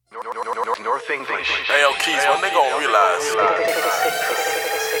Hey, yo, Keys, when they gon' realize? Let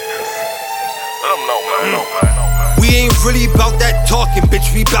them know, man. We ain't really bout that talking,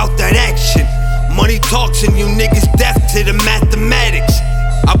 bitch, we bout that action. Money talks and you niggas deaf to the mathematics.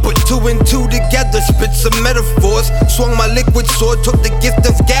 I put 2 and 2 together, spit some metaphors. Swung my liquid sword, took the gift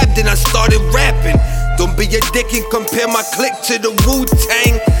of gab, then I started rapping. Don't be a dick and compare my clique to the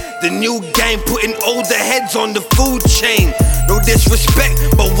Wu-Tang. The new gang putting older heads on the food chain. No disrespect,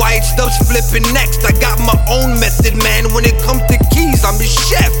 but white stuff's flipping next. I got my own method, man, when it comes to keys, I'm a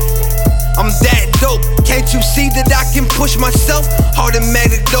chef. I'm that dope, can't you see that I can push myself?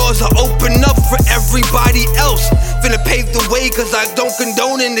 Automatic doors are open up for everybody else. Finna pave the way cause I don't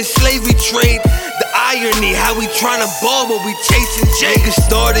condone in the slavery trade. The irony, how we tryna ball but we chasing Niggas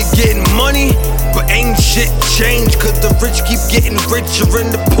started getting money, but ain't shit changed. Cause the rich keep getting richer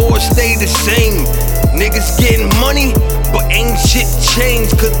and the poor stay the same. Niggas getting money, but ain't shit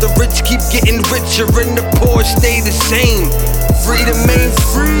changed. Cause the rich keep getting richer and the poor stay the same. Freedom ain't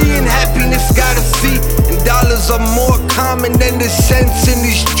free and happiness got a fee. And dollars are more common than the cents in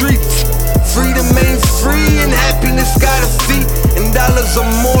these streets. Freedom ain't free and happiness got a fee. And dollars are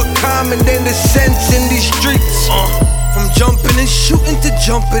more common than the cents in these streets. From jumping and shooting to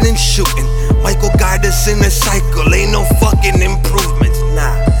jumping and shooting, Michael got us in a cycle, ain't no fucking improvements,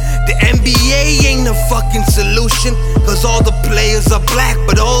 nah. The NBA ain't a fucking solution, cause all the players are black,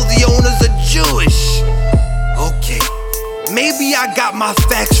 but all the owners are Jewish. Okay, maybe I got my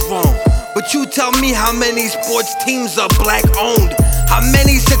facts wrong, but you tell me how many sports teams are black owned. How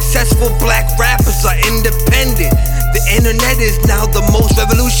many successful black rappers are independent? The internet is now the most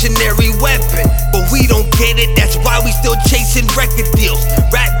revolutionary weapon, but we don't get it, that's why we still chasing record deals.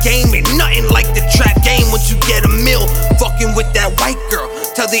 Rap game ain't nothing like the trap game once you get a meal. Fucking with that white girl,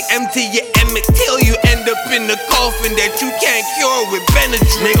 till they empty your Emmett Till, you end up in the coffin that you can't cure with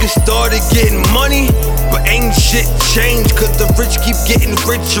Benadryl. Niggas started getting money, but ain't shit changed. Cause the rich keep getting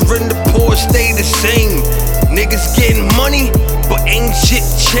richer and the poor stay the same. Niggas getting money, but ain't shit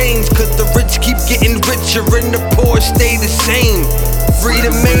changed. Cause the rich keep getting richer and the poor stay the same.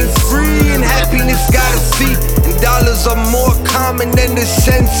 Freedom ain't free and happiness got a fee. And dollars are more common than the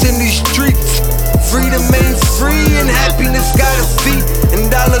cents in these streets. Freedom ain't free and happiness got a fee. And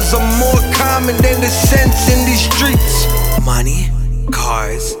dollars are more common than the cents in these streets. Money,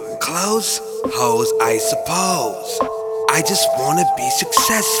 cars, clothes, hoes, I suppose. I just wanna be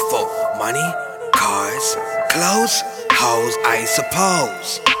successful. Money, cars, clothes, hoes, I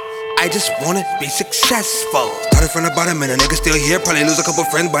suppose. I just wanna be successful. Started from the bottom and a nigga still here. Probably lose a couple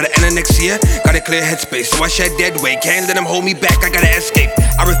friends by the end of next year. Got a clear headspace, so I shed dead weight. Can't let them hold me back, I gotta escape.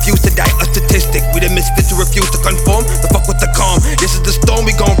 I refuse to die a statistic. We the misfits who refuse to conform. The fuck with the calm. This is the storm,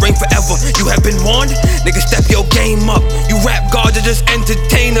 we gon' reign forever. You have been warned? Nigga, step your game up. You rap gods are just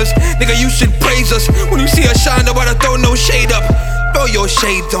entertainers. Nigga, you should praise us. When you see us shine, nobody throw no shade up. Throw your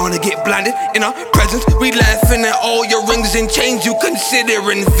shades on and get blinded in our presence. We laughing at all your rings and chains you consider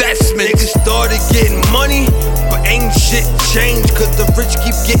investments. Niggas started getting money, but ain't shit changed. Cause the rich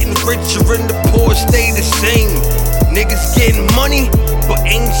keep getting richer and the poor stay the same. Niggas getting money, but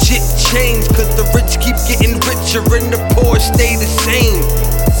ain't shit changed. Cause the rich keep getting richer and the poor stay the same.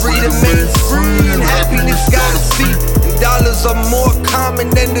 Freedom ain't free and happiness got a fee. And dollars are more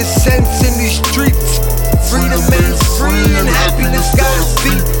common than the cents in these streets. Freedom ain't free and happiness got a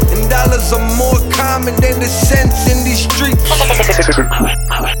fee. And dollars are more common than the cents in these streets.